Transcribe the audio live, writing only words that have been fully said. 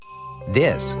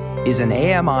This is an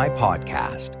AMI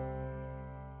podcast.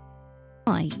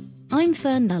 Hi, I'm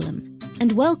Fern Nullum,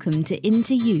 and welcome to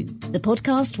Into You, the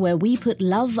podcast where we put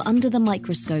love under the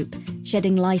microscope,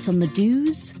 shedding light on the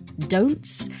do's,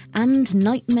 don'ts, and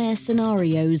nightmare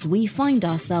scenarios we find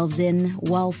ourselves in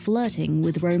while flirting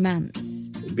with romance.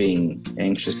 Being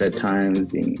anxious at times,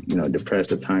 being,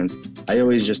 depressed at times. I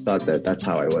always just thought that that's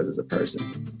how I was as a person.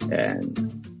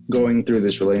 And going through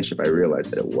this relationship, I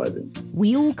realized that it wasn't.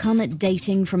 We all come at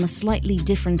dating from a slightly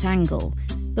different angle,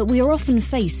 but we are often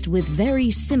faced with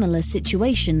very similar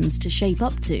situations to shape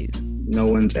up to. No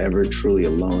one's ever truly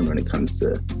alone when it comes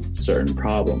to certain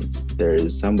problems. There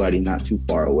is somebody not too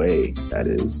far away that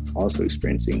is also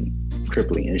experiencing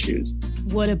crippling issues.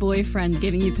 What a boyfriend,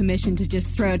 giving you permission to just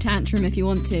throw a tantrum if you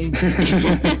want to.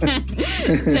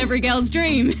 It's every girl's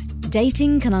dream.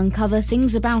 Dating can uncover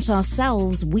things about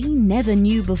ourselves we never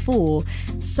knew before.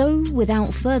 So,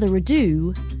 without further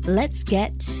ado, let's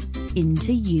get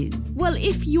into you. Well,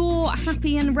 if you're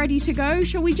happy and ready to go,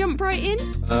 shall we jump right in?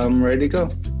 I'm ready to go.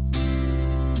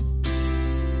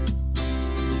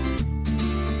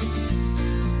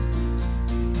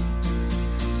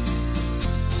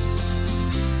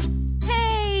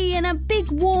 A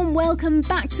big warm welcome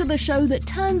back to the show that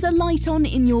turns a light on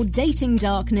in your dating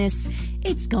darkness.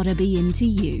 It's gotta be Into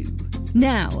You.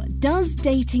 Now, does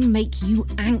dating make you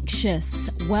anxious?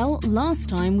 Well, last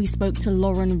time we spoke to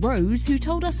Lauren Rose, who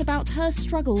told us about her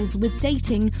struggles with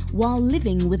dating while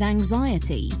living with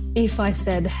anxiety. If I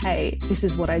said, hey, this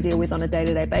is what I deal with on a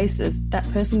day-to-day basis, that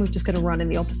person was just going to run in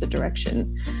the opposite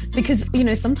direction. Because,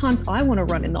 sometimes I want to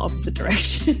run in the opposite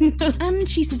direction. And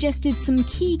she suggested some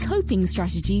key coping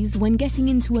strategies when getting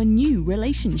into a new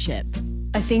relationship.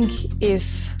 I think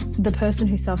if the person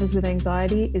who suffers with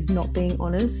anxiety is not being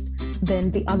honest, then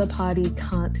the other party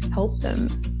can't help them.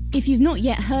 If you've not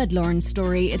yet heard Lauren's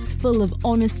story, it's full of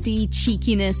honesty,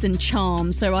 cheekiness and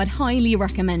charm, so I'd highly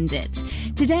recommend it.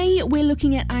 Today, we're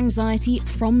looking at anxiety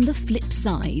from the flip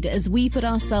side as we put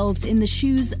ourselves in the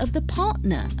shoes of the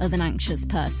partner of an anxious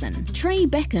person. Trey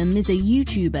Beckham is a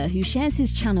YouTuber who shares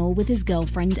his channel with his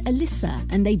girlfriend Alyssa,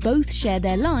 and they both share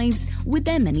their lives with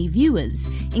their many viewers,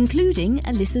 including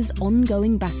Alyssa's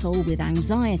ongoing battle with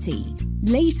anxiety.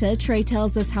 Later, Trey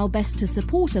tells us how best to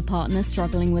support a partner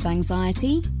struggling with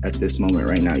anxiety. At this moment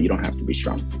right now, you don't have to be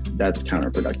strong. That's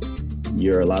counterproductive.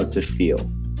 You're allowed to feel.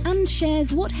 And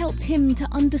shares what helped him to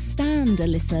understand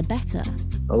Alyssa better.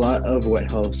 A lot of what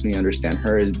helps me understand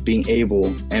her is being able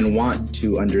and want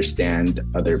to understand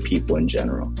other people in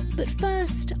general. But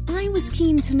first, I was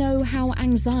keen to know how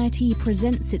anxiety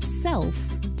presents itself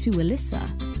to Alyssa.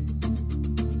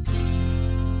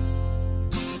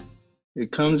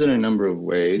 It comes in a number of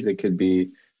ways. It could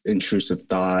be intrusive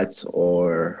thoughts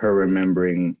or her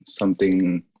remembering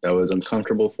something that was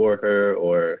uncomfortable for her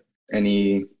or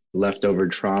any leftover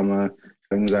trauma.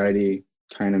 Anxiety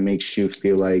kind of makes you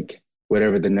feel like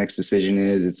whatever the next decision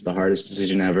is, it's the hardest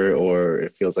decision ever, or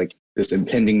it feels like this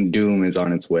impending doom is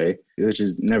on its way, which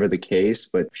is never the case,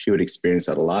 but she would experience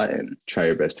that a lot and try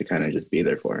your best to kind of just be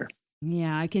there for her.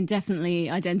 Yeah, I can definitely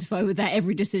identify with that.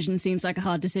 Every decision seems like a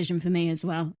hard decision for me as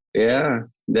well. Yeah,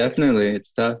 definitely.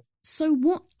 It's tough. So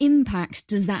what impact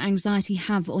does that anxiety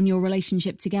have on your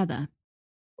relationship together?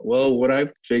 Well, what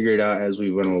I've figured out as we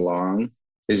went along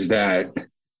is that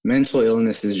mental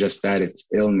illness is just that. It's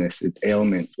illness. It's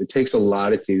ailment. It takes a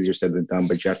lot. It's easier said than done,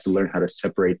 but you have to learn how to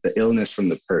separate the illness from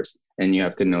the person. And you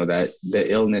have to know that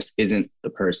the illness isn't the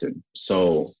person.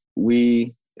 So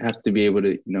we have to be able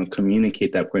to,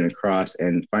 communicate that point across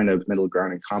and find a middle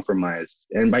ground and compromise.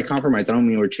 And by compromise, I don't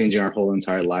mean we're changing our whole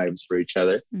entire lives for each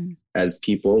other as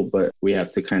people, but we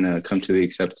have to kind of come to the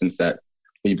acceptance that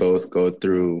we both go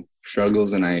through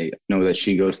struggles, and I know that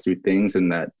she goes through things,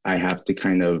 and that I have to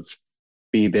kind of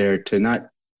be there to not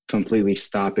completely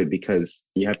stop it, because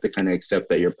you have to kind of accept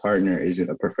that your partner isn't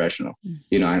a professional.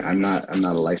 I'm not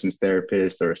a licensed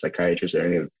therapist or a psychiatrist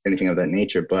or anything of that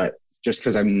nature, but just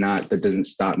because I'm not, that doesn't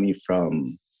stop me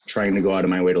from trying to go out of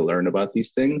my way to learn about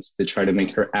these things, to try to make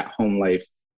her at-home life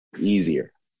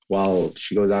easier while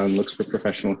she goes out and looks for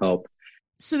professional help.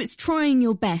 So it's trying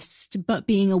your best, but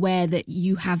being aware that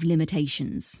you have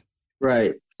limitations.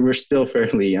 Right. We're still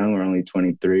fairly young. We're only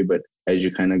 23, but as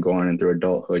you kind of go on and through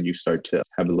adulthood, you start to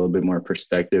have a little bit more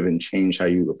perspective and change how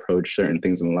you approach certain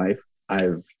things in life.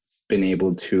 I've been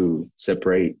able to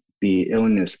separate the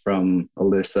illness from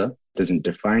Alyssa. Doesn't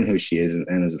define who she is.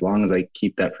 And as long as I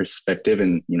keep that perspective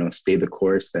and, stay the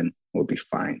course, then we'll be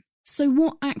fine. So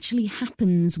what actually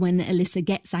happens when Alyssa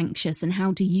gets anxious, and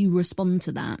how do you respond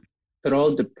to that? It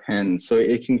all depends. So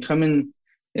it can come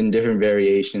in different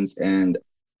variations, and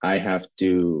I have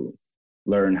to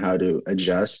learn how to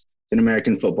adjust. in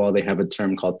American football, they have a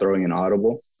term called throwing an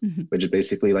audible, which is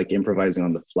basically like improvising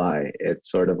on the fly.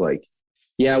 It's sort of like,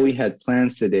 yeah, we had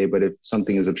plans today, but if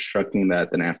something is obstructing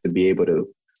that, then I have to be able to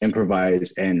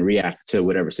improvise and react to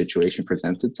whatever situation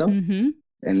presents itself.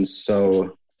 And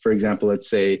so, for example, let's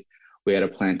say we had a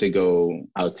plan to go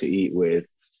out to eat with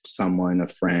someone, a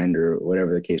friend, or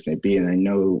whatever the case may be. And I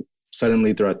know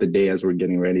suddenly throughout the day, as we're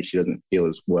getting ready, she doesn't feel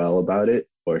as well about it,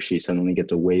 or she suddenly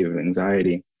gets a wave of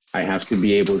anxiety. I have to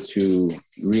be able to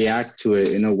react to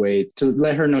it in a way to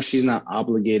let her know she's not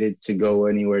obligated to go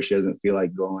anywhere she doesn't feel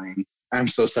like going. I'm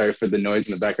so sorry for the noise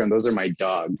in the background. Those are my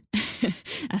dogs.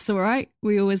 That's all right.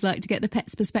 We always like to get the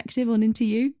pet's perspective on into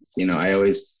you. You know, I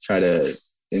always try to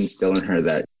instill in her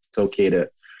that it's okay to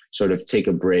sort of take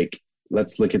a break.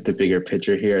 Let's look at the bigger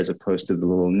picture here as opposed to the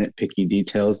little nitpicky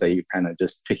details that you're kind of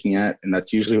just picking at. And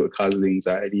that's usually what causes the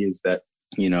anxiety is that,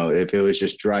 you know, if it was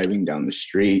just driving down the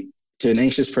street, to an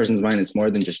anxious person's mind, it's more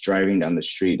than just driving down the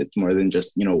street. It's more than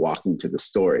just, you know, walking to the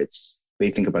store. They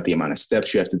think about the amount of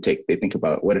steps you have to take. They think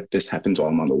about what if this happens while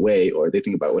I'm on the way, or they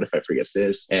think about what if I forget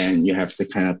this, and you have to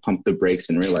kind of pump the brakes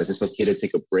and realize it's okay to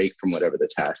take a break from whatever the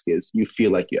task is you feel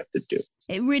like you have to do.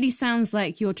 It really sounds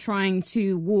like you're trying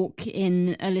to walk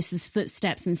in Alyssa's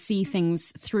footsteps and see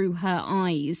things through her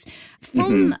eyes.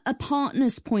 From a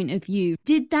partner's point of view,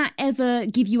 did that ever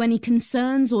give you any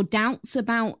concerns or doubts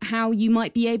about how you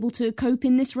might be able to cope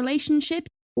in this relationship?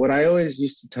 What I always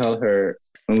used to tell her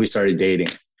when we started dating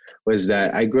was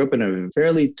that I grew up in a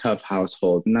fairly tough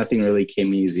household. Nothing really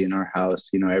came easy in our house.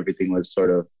 You know, everything was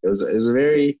sort of, it was a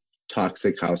very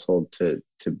toxic household to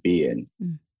be in.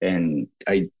 And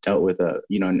I dealt with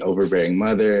an overbearing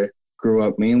mother, grew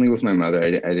up mainly with my mother. I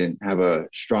didn't have a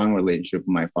strong relationship with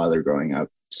my father growing up.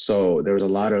 So there was a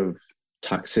lot of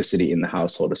toxicity in the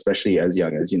household, especially as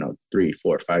young as, 3,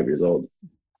 4, 5 years old.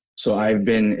 So I've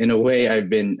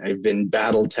been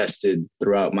battle tested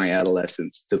throughout my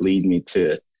adolescence to lead me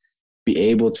to be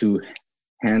able to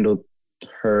handle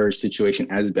her situation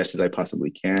as best as I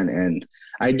possibly can. And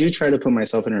I do try to put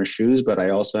myself in her shoes, but I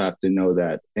also have to know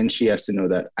that, and she has to know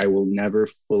that I will never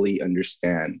fully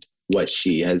understand what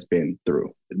she has been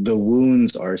through. The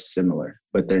wounds are similar,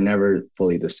 but they're never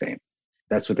fully the same.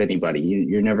 That's with anybody.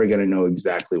 You're never going to know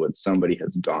exactly what somebody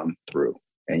has gone through,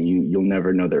 and you'll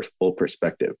never know their full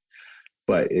perspective.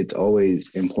 But it's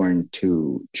always important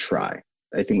to try.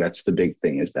 I think that's the big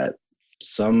thing, is that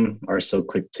some are so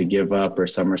quick to give up, or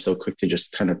some are so quick to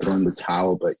just kind of throw in the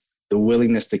towel. But the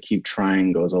willingness to keep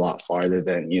trying goes a lot farther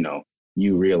than,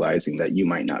 you realizing that you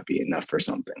might not be enough for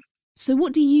something. So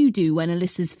what do you do when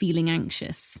Alyssa's feeling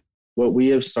anxious? What we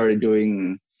have started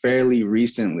doing fairly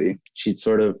recently, she'd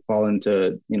sort of fall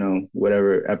into,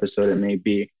 whatever episode it may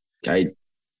be. I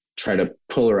try to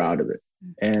pull her out of it.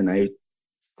 And I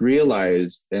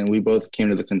realized, and we both came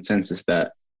to the consensus,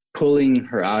 that pulling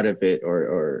her out of it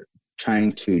or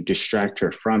trying to distract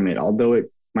her from it, although it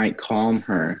might calm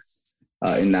her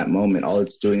in that moment, all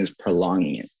it's doing is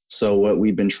prolonging it. So what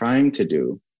we've been trying to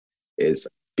do is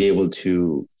be able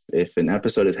to, if an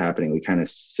episode is happening, we kind of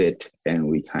sit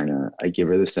and I give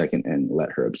her the second and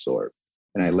let her absorb.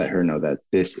 And I let her know that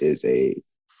this is a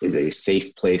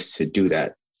safe place to do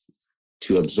that,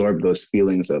 to absorb those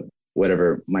feelings of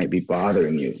whatever might be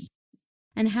bothering you.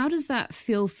 And how does that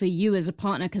feel for you as a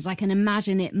partner? Because I can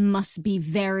imagine it must be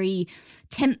very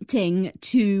tempting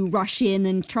to rush in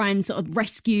and try and sort of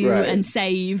rescue and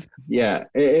save. Yeah,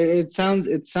 it sounds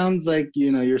like,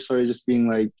 you're sort of just being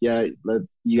like, yeah,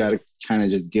 you got to kind of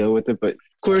just deal with it. But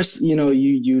of course, you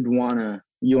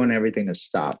want everything to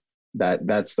stop.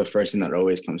 That's the first thing that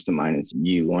always comes to mind, is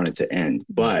you want it to end.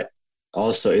 But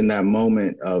also in that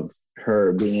moment of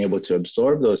her being able to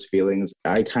absorb those feelings,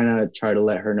 I kind of try to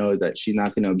let her know that she's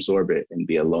not going to absorb it and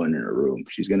be alone in her room.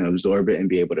 She's going to absorb it and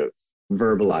be able to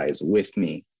verbalize with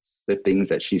me the things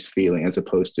that she's feeling, as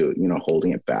opposed to,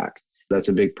 holding it back. That's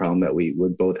a big problem that we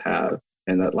would both have,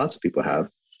 and that lots of people have,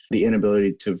 the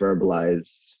inability to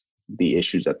verbalize the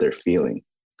issues that they're feeling,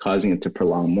 causing it to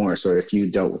prolong more. So if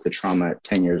you dealt with the trauma at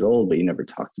 10 years old, but you never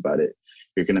talked about it,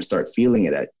 you're going to start feeling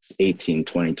it at 18,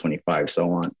 20, 25,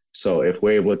 so on. So if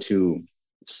we're able to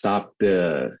stop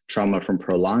the trauma from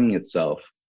prolonging itself,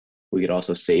 we could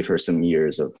also save her some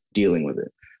years of dealing with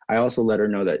it. I also let her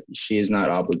know that she is not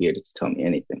obligated to tell me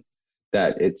anything,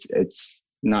 that it's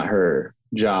not her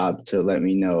job to let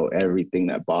me know everything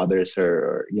that bothers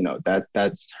her, or,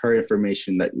 that's her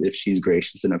information, that if she's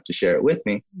gracious enough to share it with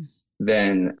me,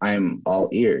 then I'm all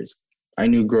ears. I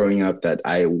knew growing up that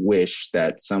I wish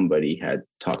that somebody had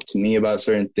talked to me about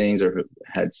certain things, or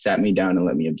had sat me down and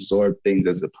let me absorb things,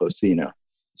 as opposed to,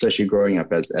 especially growing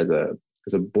up as a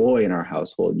As a boy in our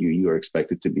household, you are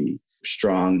expected to be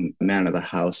strong, man of the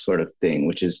house sort of thing,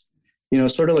 which is,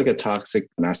 sort of like a toxic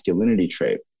masculinity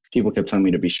trait. People kept telling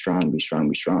me to be strong, be strong,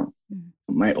 be strong.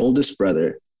 Mm-hmm. My oldest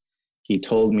brother, he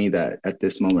told me that at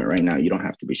this moment right now, you don't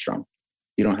have to be strong.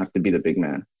 You don't have to be the big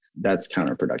man. That's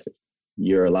counterproductive.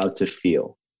 You're allowed to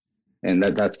feel. And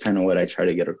that's kind of what I try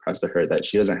to get across to her, that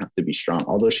she doesn't have to be strong.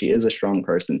 Although she is a strong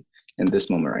person in this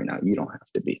moment right now, you don't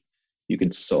have to be. You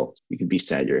could sulk. You could be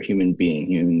sad. You're a human being.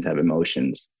 Humans have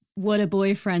emotions. What a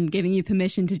boyfriend, giving you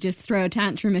permission to just throw a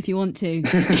tantrum if you want to.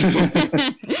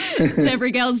 It's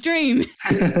every girl's dream.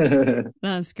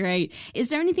 That's great. Is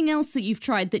there anything else that you've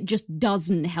tried that just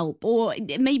doesn't help? Or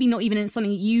maybe not even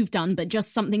something that you've done, but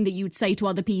just something that you would say to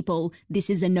other people, this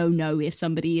is a no-no if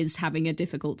somebody is having a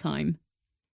difficult time?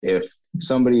 If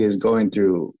somebody is going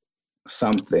through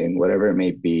something, whatever it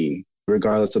may be,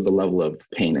 regardless of the level of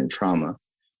pain and trauma,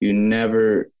 you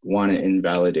never want to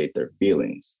invalidate their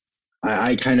feelings.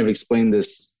 I kind of explained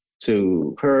this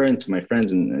to her and to my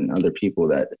friends and other people,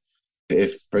 that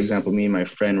if, for example, me and my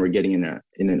friend were getting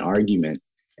in an argument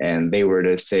and they were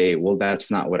to say, well,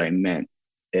 that's not what I meant.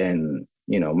 And,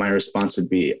 my response would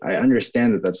be, I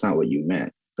understand that that's not what you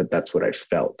meant, but that's what I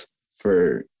felt.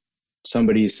 For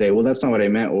somebody to say, well, that's not what I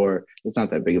meant, or it's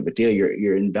not that big of a deal,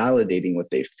 you're invalidating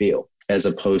what they feel as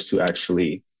opposed to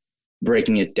actually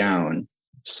breaking it down.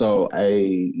 So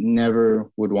I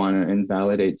never would want to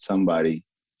invalidate somebody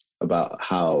about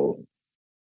how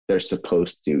they're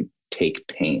supposed to take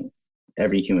pain.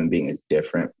 Every human being is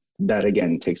different. That,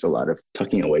 again, takes a lot of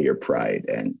tucking away your pride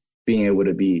and being able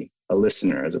to be a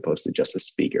listener as opposed to just a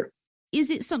speaker. Is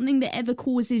it something that ever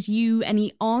causes you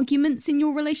any arguments in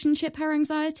your relationship, her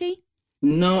anxiety?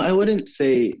 No, I wouldn't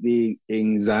say the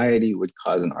anxiety would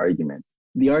cause an argument.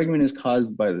 The argument is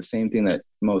caused by the same thing that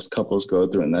most couples go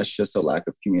through, and that's just a lack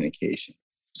of communication.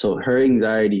 So her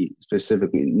anxiety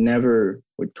specifically never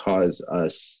would cause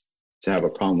us to have a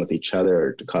problem with each other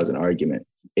or to cause an argument.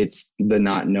 It's the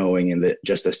not knowing and the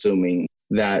just assuming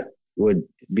that would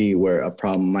be where a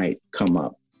problem might come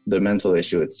up. The mental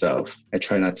issue itself, I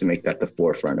try not to make that the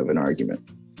forefront of an argument.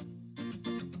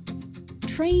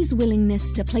 Trey's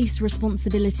willingness to place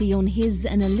responsibility on his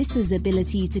and Alyssa's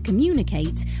ability to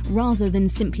communicate, rather than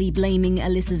simply blaming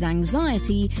Alyssa's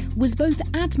anxiety, was both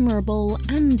admirable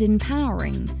and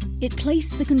empowering. It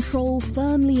placed the control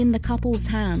firmly in the couple's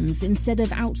hands instead of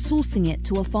outsourcing it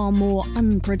to a far more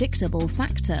unpredictable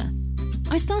factor.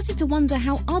 I started to wonder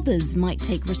how others might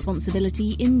take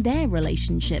responsibility in their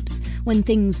relationships when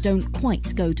things don't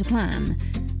quite go to plan.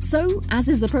 So, as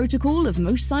is the protocol of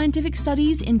most scientific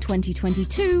studies in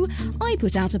 2022, I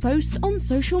put out a post on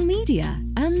social media,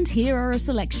 and here are a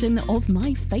selection of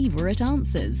my favourite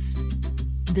answers.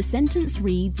 The sentence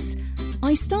reads,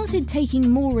 I started taking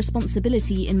more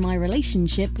responsibility in my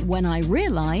relationship when I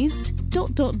realised... ...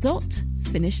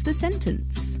 Finish the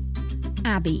sentence.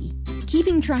 Abby.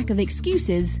 Keeping track of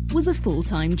excuses was a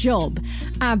full-time job.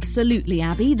 Absolutely,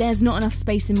 Abby, there's not enough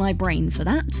space in my brain for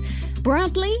that.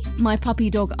 Bradley, my puppy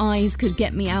dog eyes could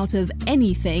get me out of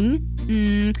anything.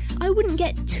 I wouldn't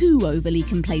get too overly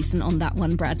complacent on that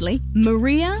one, Bradley.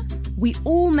 Maria, we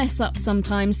all mess up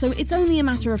sometimes, so it's only a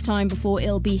matter of time before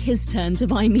it'll be his turn to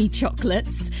buy me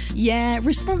chocolates. Yeah,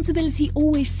 responsibility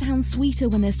always sounds sweeter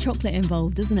when there's chocolate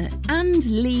involved, doesn't it? And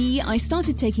Lee, I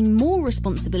started taking more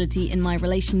responsibility in my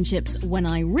relationships when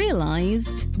I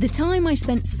realised the time I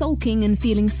spent sulking and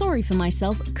feeling sorry for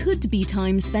myself could be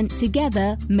time spent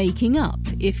together making up,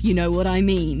 if you know what I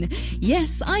mean.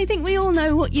 Yes, I think we all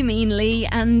know what you mean, Lee,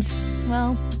 and,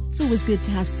 well, it's always good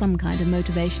to have some kind of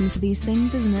motivation for these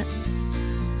things, isn't it?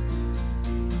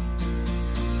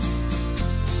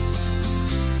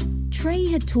 Trey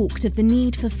had talked of the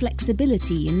need for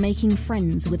flexibility in making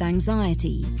friends with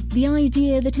anxiety. The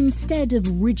idea that instead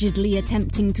of rigidly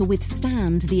attempting to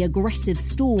withstand the aggressive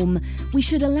storm, we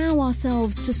should allow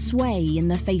ourselves to sway in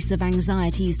the face of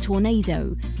anxiety's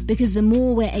tornado, because the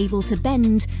more we're able to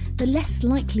bend, the less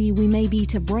likely we may be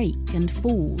to break and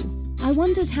fall. I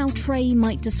wondered how Trey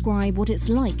might describe what it's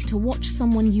like to watch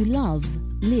someone you love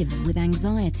live with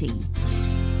anxiety.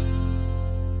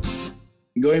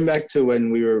 Going back to when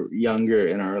we were younger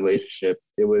in our relationship,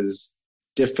 it was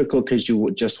difficult because you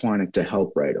just wanted to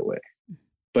help right away.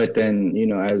 But then,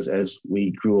 as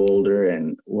we grew older,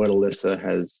 and what Alyssa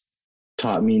has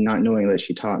taught me, not knowing that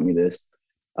she taught me this,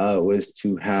 was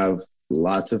to have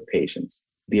lots of patience,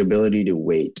 the ability to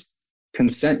wait.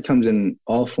 Consent comes in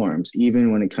all forms,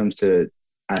 even when it comes to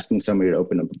asking somebody to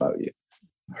open up about you.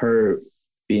 Her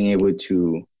being able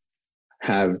to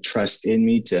have trust in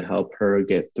me to help her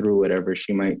get through whatever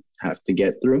she might have to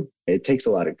get through. It takes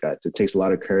a lot of guts. It takes a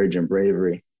lot of courage and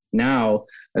bravery. Now,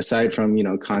 aside from,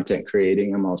 content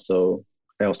creating, I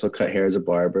also cut hair as a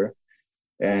barber.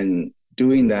 And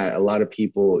doing that, a lot of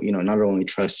people, not only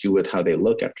trust you with how they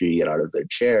look after you get out of their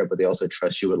chair, but they also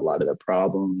trust you with a lot of their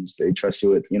problems. They trust you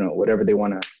with, whatever they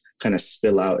want to kind of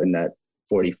spill out in that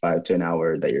 45 to an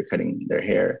hour that you're cutting their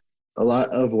hair. A lot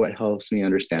of what helps me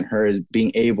understand her is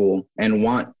being able and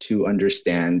want to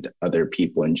understand other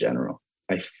people in general.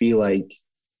 I feel like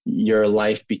your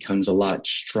life becomes a lot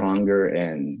stronger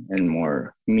and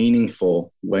more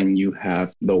meaningful when you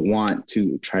have the want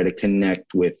to try to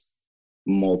connect with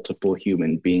multiple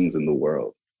human beings in the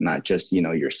world, not just,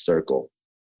 your circle.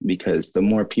 Because the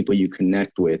more people you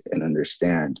connect with and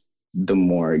understand, the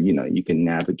more, you can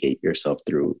navigate yourself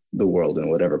through the world in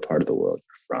whatever part of the world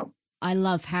you're from. I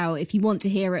love how if you want to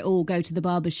hear it all, go to the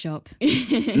barber's shop.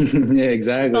 Yeah,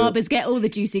 exactly. Barbers get all the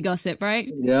juicy gossip, right?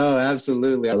 Yeah,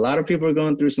 absolutely. A lot of people are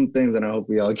going through some things, and I hope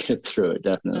we all get through it,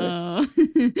 definitely.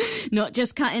 Not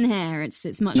just cutting hair. It's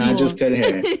much more. Not just cutting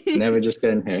hair. Never just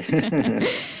cutting hair.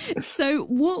 So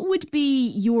what would be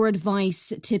your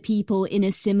advice to people in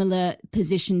a similar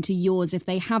position to yours if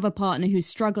they have a partner who's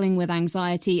struggling with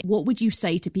anxiety? What would you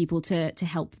say to people to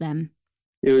help them?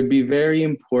 It would be very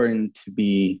important to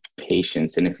be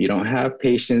patient. And if you don't have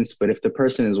patience, but if the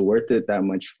person is worth it that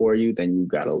much for you, then you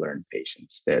got to learn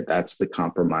patience. That's the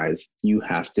compromise. You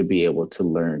have to be able to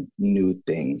learn new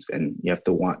things, and you have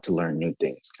to want to learn new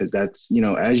things, because that's,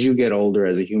 as you get older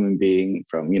as a human being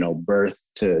from, birth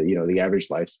to, the average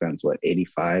lifespan is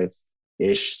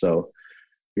 85-ish. So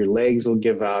your legs will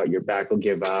give out, your back will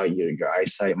give out, your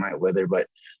eyesight might wither. But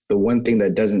the one thing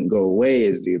that doesn't go away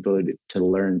is the ability to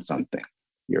learn something.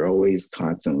 You're always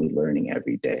constantly learning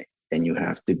every day, and you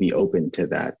have to be open to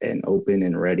that and open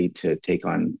and ready to take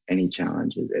on any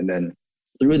challenges. And then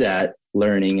through that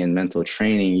learning and mental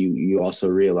training, you also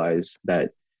realize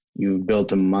that you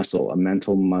built a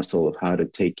mental muscle of how to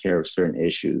take care of certain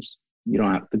issues. You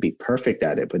don't have to be perfect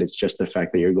at it, but it's just the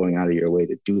fact that you're going out of your way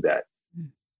to do that.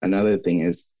 Another thing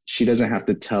is, she doesn't have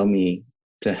to tell me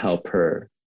to help her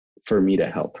for me to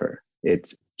help her.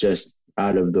 It's just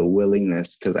out of the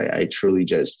willingness, because I truly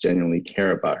just genuinely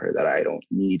care about her, that I don't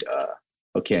need,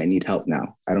 I need help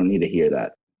now. I don't need to hear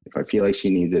that. If I feel like she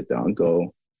needs it, then I'll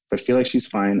go. If I feel like she's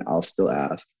fine, I'll still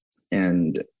ask.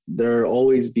 And there'll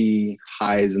always be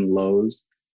highs and lows.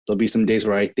 There'll be some days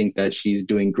where I think that she's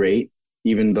doing great.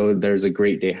 Even though there's a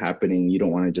great day happening, you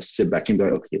don't want to just sit back and be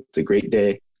like, okay, it's a great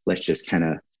day. Let's just kind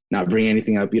of not bring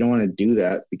anything up. You don't want to do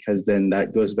that, because then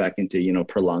that goes back into,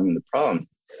 prolonging the problem.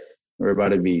 We're about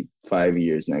to be 5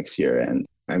 years next year, and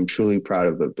I'm truly proud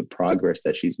of the progress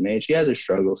that she's made. She has her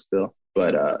struggles still,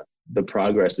 but the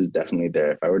progress is definitely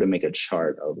there. If I were to make a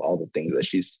chart of all the things that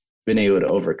she's been able to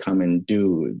overcome and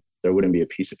do, there wouldn't be a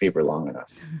piece of paper long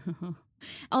enough.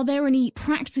 Are there any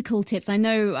practical tips? I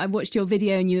know I watched your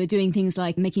video and you were doing things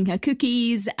like making her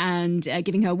cookies and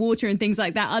giving her water and things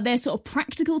like that. Are there sort of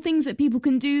practical things that people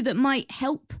can do that might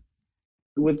help?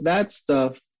 With that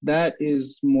stuff, that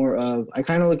is more of, I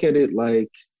kind of look at it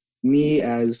like me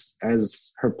as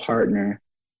her partner.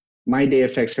 My day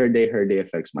affects her day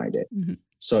affects my day. Mm-hmm.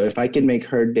 So if I can make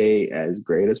her day as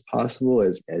great as possible,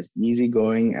 as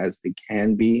easygoing as it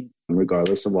can be,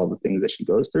 regardless of all the things that she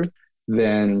goes through,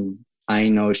 then I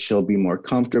know she'll be more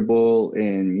comfortable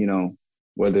in,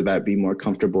 whether that be more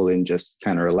comfortable in just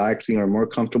kind of relaxing, or more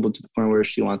comfortable to the point where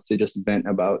she wants to just vent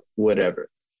about whatever.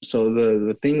 So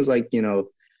the things like,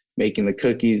 making the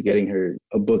cookies, getting her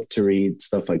a book to read,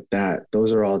 stuff like that,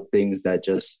 those are all things that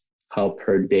just help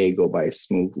her day go by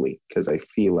smoothly. Because I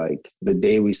feel like the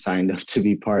day we signed up to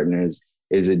be partners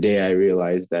is the day I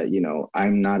realized that,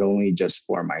 I'm not only just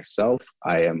for myself,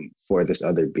 I am for this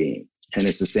other being. And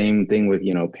it's the same thing with,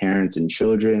 parents and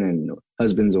children and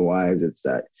husbands and wives. It's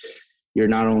that you're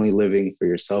not only living for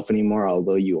yourself anymore,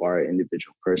 although you are an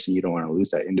individual person, you don't want to lose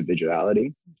that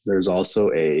individuality. There's also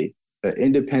an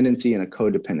independency and a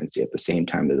codependency at the same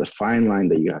time. There's a fine line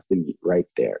that you have to meet right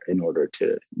there in order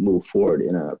to move forward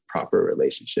in a proper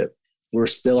relationship. We're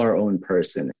still our own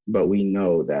person, but we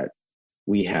know that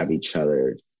we have each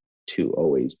other to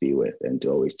always be with and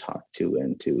to always talk to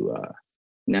and to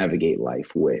navigate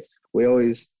life with. We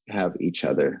always have each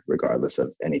other regardless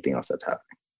of anything else that's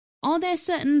happening. Are there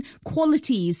certain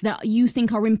qualities that you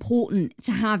think are important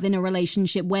to have in a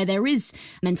relationship where there is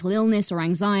mental illness or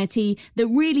anxiety that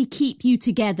really keep you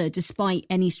together despite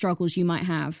any struggles you might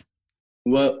have?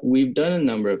 Well, we've done a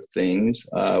number of things.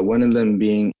 One of them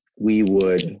being we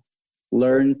would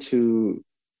learn to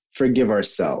forgive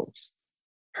ourselves.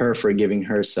 Her forgiving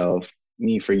herself,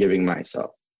 me forgiving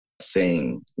myself.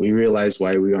 Saying we realize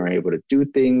why we aren't able to do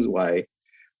things, why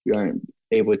we aren't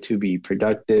able to be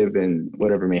productive and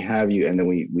whatever may have you. And then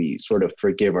we sort of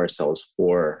forgive ourselves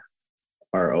for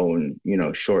our own,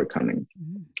 shortcoming.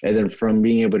 Mm-hmm. And then from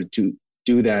being able to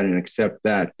do that and accept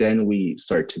that, then we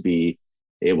start to be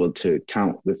able to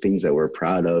count the things that we're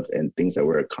proud of and things that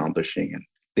we're accomplishing and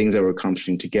things that we're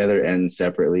accomplishing together and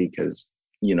separately, because,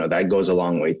 that goes a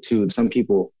long way too. Some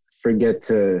people forget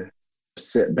to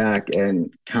sit back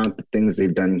and count the things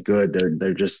they've done good.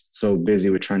 They're just so busy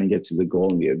with trying to get to the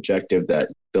goal and the objective that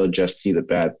they'll just see the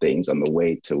bad things on the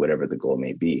way to whatever the goal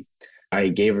may be. I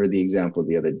gave her the example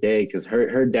the other day because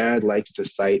her dad likes to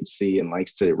sightsee and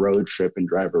likes to road trip and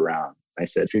drive around. I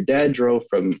said, if your dad drove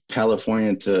from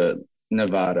California to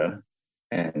Nevada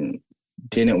and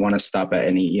didn't want to stop at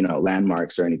any,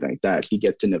 landmarks or anything like that, he'd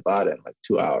get to Nevada in like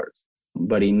 2 hours.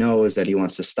 But he knows that he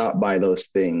wants to stop by those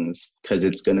things because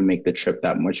it's going to make the trip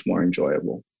that much more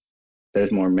enjoyable.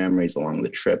 There's more memories along the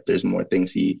trip. There's more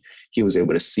things he was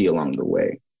able to see along the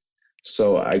way.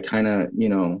 So I kind of,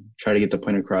 try to get the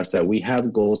point across that we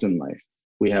have goals in life.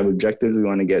 We have objectives we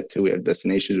want to get to. We have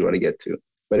destinations we want to get to.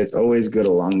 But it's always good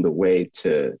along the way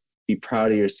to be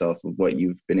proud of yourself of what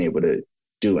you've been able to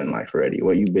do in life already,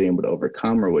 what you've been able to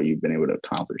overcome or what you've been able to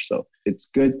accomplish. So it's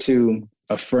good to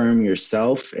affirm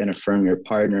yourself and affirm your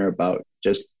partner about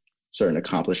just certain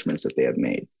accomplishments that they have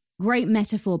made. Great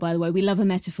metaphor, by the way. We love a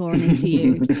metaphor on Into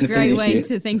You. Great way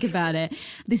to think about it.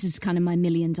 This is kind of my $1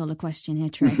 million question here,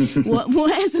 Trey.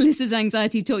 What has Alyssa's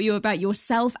anxiety taught you about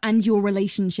yourself and your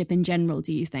relationship in general,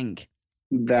 do you think?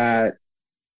 That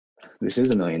this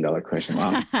is $1 million question.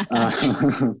 Wow.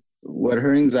 What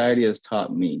her anxiety has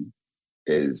taught me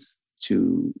is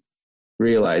to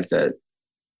realize that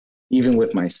even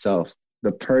with myself,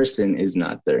 the person is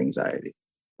not their anxiety.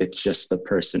 It's just the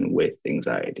person with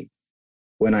anxiety.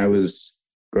 When I was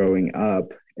growing up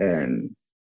and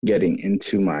getting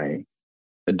into my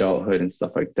adulthood and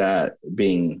stuff like that,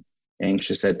 being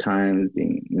anxious at times,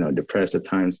 being, depressed at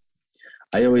times,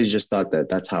 I always just thought that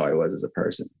that's how I was as a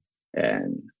person.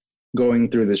 And going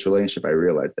through this relationship, I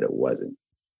realized that it wasn't.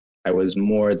 I was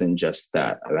more than just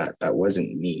that. That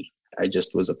wasn't me. I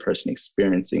just was a person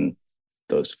experiencing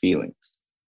those feelings.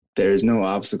 There's no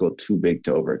obstacle too big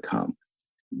to overcome.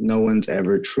 No one's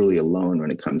ever truly alone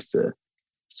when it comes to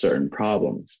certain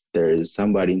problems. There is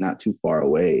somebody not too far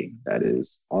away that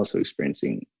is also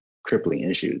experiencing crippling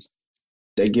issues.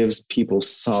 That gives people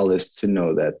solace to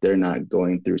know that they're not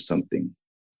going through something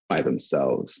by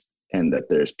themselves and that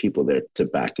there's people there to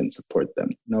back and support them.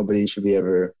 Nobody should be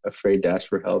ever afraid to ask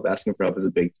for help. Asking for help is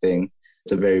a big thing.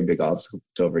 It's a very big obstacle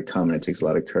to overcome, and it takes a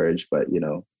lot of courage, but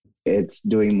it's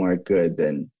doing more good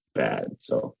than bad.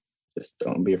 So just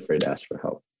don't be afraid to ask for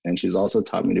help. And she's also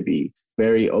taught me to be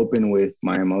very open with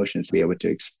my emotions, to be able to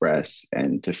express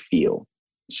and to feel.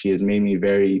 She has made me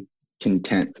very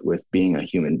content with being a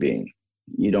human being.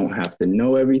 You don't have to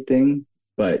know everything,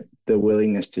 but the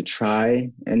willingness to try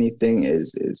anything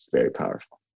is very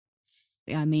powerful.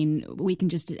 I mean, we can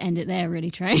just end it there, really,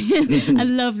 Trey. A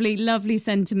lovely, lovely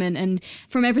sentiment. And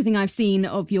from everything I've seen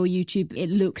of your YouTube, it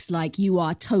looks like you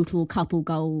are total couple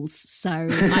goals. So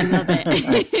I love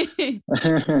it.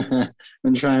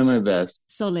 I'm trying my best.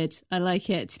 Solid. I like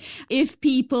it. If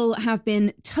people have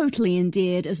been totally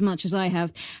endeared as much as I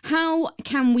have, how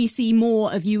can we see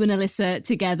more of you and Alyssa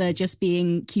together just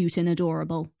being cute and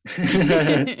adorable?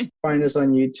 Find us on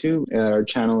YouTube. Our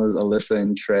channel is Alyssa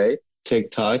and Trey.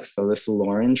 TikToks, Alyssa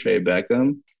Lauren, Trey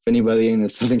Beckham. If anybody in the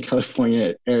Southern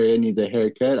California area needs a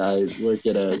haircut, I work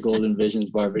at a Golden Visions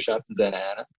barbershop in Santa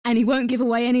Ana. And he won't give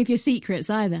away any of your secrets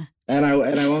either. And I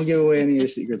won't give away any of your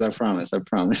secrets, I promise.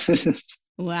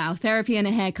 Wow, therapy and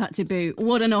a haircut to boot.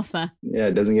 What an offer. Yeah,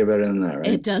 it doesn't get better than that, right?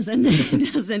 It doesn't.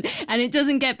 It doesn't. And it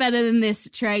doesn't get better than this,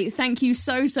 Trey. Thank you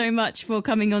so much for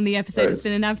coming on the episode. It's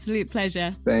been an absolute pleasure.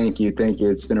 Thank you.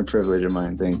 It's been a privilege of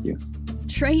mine. Thank you.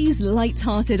 Trey's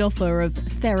light-hearted offer of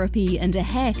therapy and a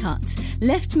haircut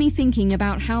left me thinking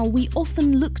about how we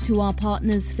often look to our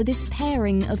partners for this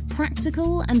pairing of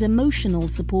practical and emotional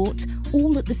support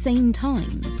all at the same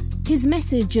time. His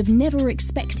message of never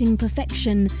expecting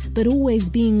perfection but always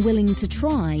being willing to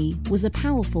try was a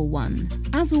powerful one.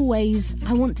 As always,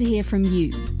 I want to hear from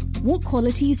you. What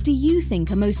qualities do you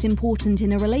think are most important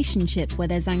in a relationship where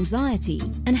there's anxiety?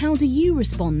 And how do you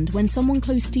respond when someone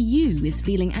close to you is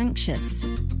feeling anxious?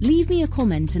 Leave me a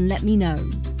comment and let me know.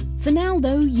 For now,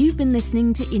 though, you've been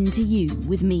listening to Into You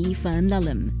with me, Fern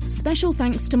Lulham. Special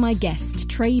thanks to my guest,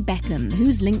 Trey Beckham,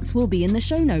 whose links will be in the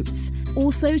show notes.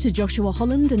 Also to Joshua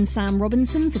Holland and Sam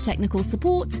Robinson for technical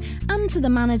support, and to the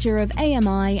manager of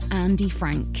AMI, Andy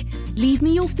Frank. Leave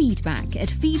me your feedback at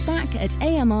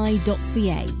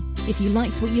feedback@ami.ca. If you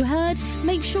liked what you heard,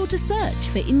 make sure to search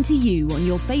for Into You on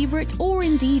your favourite or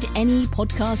indeed any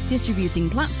podcast distributing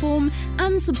platform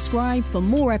and subscribe for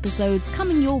more episodes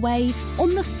coming your way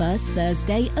on the first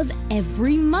Thursday of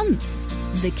every month.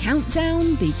 The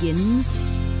countdown begins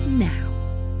now.